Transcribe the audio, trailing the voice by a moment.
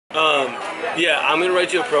Yeah, I'm gonna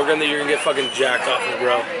write you a program that you're gonna get fucking jacked off of,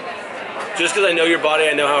 bro. Just because I know your body,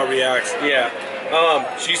 I know how it reacts. Yeah.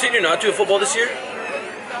 So you said you're not doing football this year?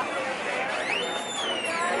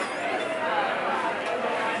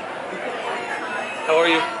 How are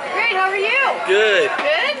you? Great, how are you? Good.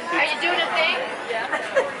 Good? Are you doing a thing?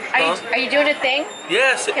 Yeah. Are you doing a thing?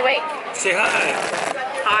 Yes. Okay, wait. Say hi.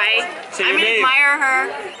 Hi. Say I'm your gonna name. admire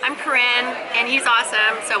her. I'm Corinne, and he's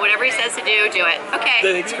awesome, so whatever he says to do it. Okay.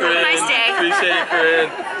 Thanks, Corinne. Have a nice day. Appreciate it, Corinne.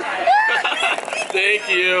 Thank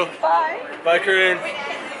you. Bye. Bye, Corinne.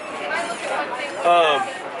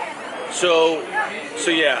 So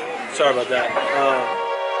yeah, sorry about that.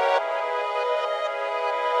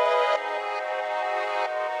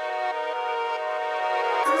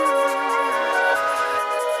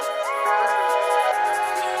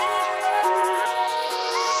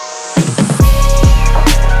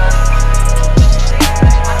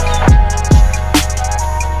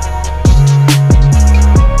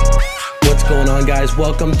 What's going on, guys?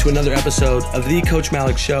 Welcome to another episode of the Coach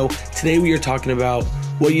Malik Show. Today we are talking about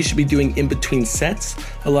what you should be doing in between sets.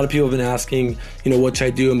 A lot of people have been asking, what should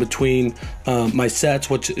I do in between my sets?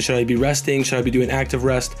 Should I be resting? Should I be doing active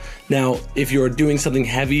rest? Now, if you're doing something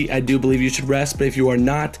heavy, I do believe you should rest, but if you are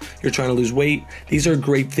not, you're trying to lose weight, these are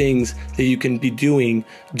great things that you can be doing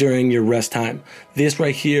during your rest time. This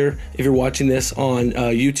right here, if you're watching this on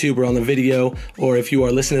YouTube or on the video, or if you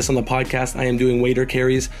are listening to this on the podcast, I am doing waiter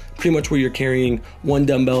carries, pretty much where you're carrying one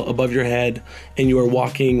dumbbell above your head and you are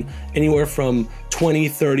walking anywhere from 20,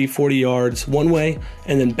 30, 40 yards one way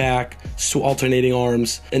and then back, so alternating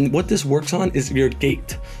arms. And what this works on is your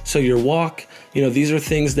gait. So your walk, these are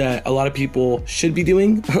things that a lot of people should be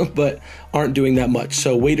doing, but aren't doing that much.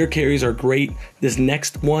 So waiter carries are great. This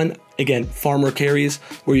next one, again, farmer carries,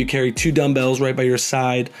 where you carry two dumbbells right by your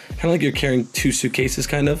side, kind of like you're carrying two suitcases,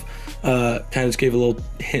 kind of just gave a little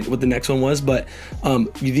hint what the next one was, but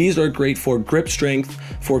these are great for grip strength,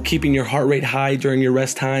 for keeping your heart rate high during your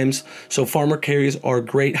rest times. So farmer carries are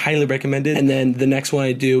great, highly recommended. And then the next one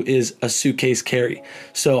I do is a suitcase carry.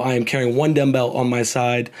 So I am carrying one dumbbell on my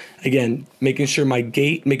side, again, making sure my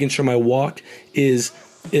gait, making sure my walk is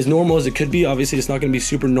as normal as it could be. Obviously, it's not going to be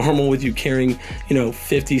super normal with you carrying,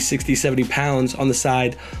 50, 60, 70 pounds on the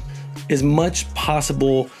side. As much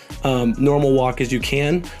possible normal walk as you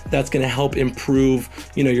can. That's going to help improve,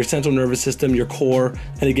 your central nervous system, your core,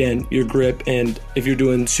 and again, your grip. And if you're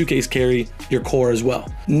doing suitcase carry, your core as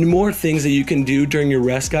well. More things that you can do during your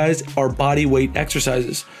rest, guys, are body weight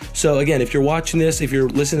exercises. So again, if you're watching this, if you're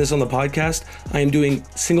listening to this on the podcast, I am doing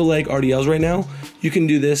single leg RDLs right now. You can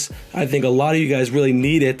do this. I think a lot of you guys really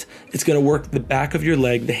need it. It's going to work the back of your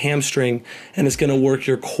leg, the hamstring, and it's going to work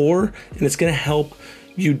your core, and it's going to help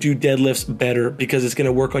you do deadlifts better because it's going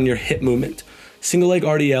to work on your hip movement. Single leg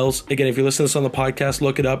RDLs, again, if you're listening to this on the podcast,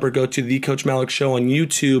 look it up or go to the Coach Malik Show on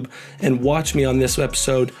YouTube and watch me on this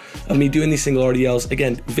episode of me doing these single RDLs.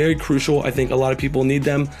 Again, very crucial. I think a lot of people need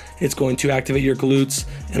them. It's going to activate your glutes,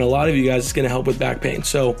 and a lot of you guys, it's going to help with back pain.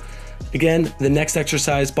 So again, the next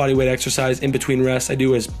exercise, body weight exercise in between rests, I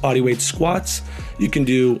do is body weight squats. You can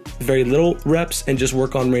do very little reps and just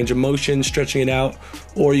work on range of motion, stretching it out,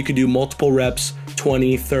 or you could do multiple reps,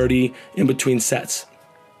 20, 30 in between sets.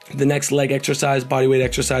 The next leg exercise, body weight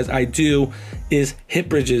exercise I do is hip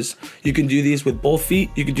bridges. You can do these with both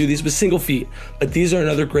feet. You can do these with single feet, but these are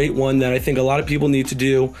another great one that I think a lot of people need to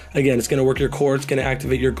do. Again, it's going to work your core. It's going to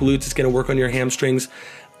activate your glutes. It's going to work on your hamstrings.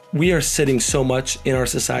 We are sitting so much in our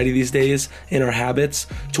society these days, in our habits,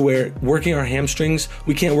 to where working our hamstrings,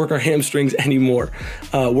 we can't work our hamstrings anymore.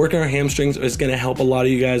 Working our hamstrings is going to help a lot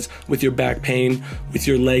of you guys with your back pain, with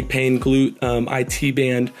your leg pain, glute, IT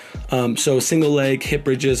band. So single leg hip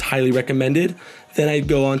bridges, highly recommended. Then I'd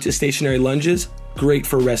go on to stationary lunges. Great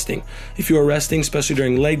for resting. If you are resting, especially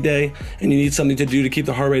during leg day, and you need something to do to keep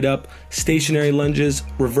the heart rate up, stationary lunges,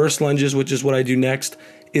 reverse lunges, which is what I do next,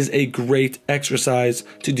 is a great exercise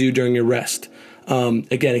to do during your rest.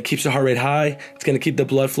 Again, it keeps the heart rate high. It's going to keep the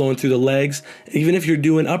blood flowing through the legs. Even if you're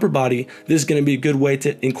doing upper body, this is going to be a good way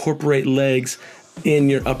to incorporate legs in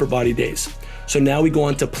your upper body days. So now we go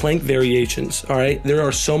on to plank variations, all right? There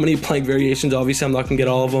are so many plank variations. Obviously, I'm not going to get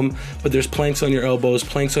all of them, but there's planks on your elbows,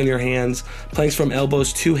 planks on your hands, planks from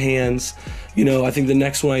elbows to hands. I think the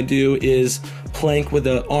next one I do is plank with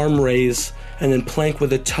an arm raise, and then plank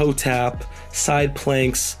with a toe tap, side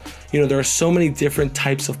planks. There are so many different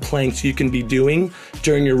types of planks you can be doing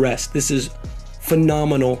during your rest. This is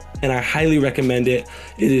phenomenal, and I highly recommend it.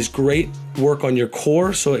 It is great work on your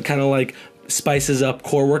core, so it kind of like spices up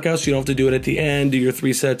core workouts. You don't have to do it at the end, do your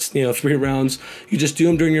 3 sets, 3 rounds. You just do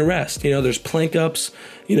them during your rest. There's plank ups.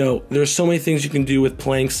 There's so many things you can do with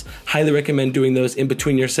planks. Highly recommend doing those in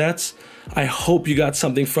between your sets. I hope you got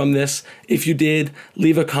something from this. If you did,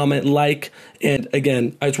 leave a comment, and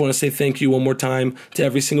again, I just want to say thank you one more time to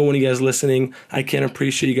every single one of you guys listening. I can't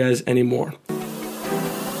appreciate you guys anymore.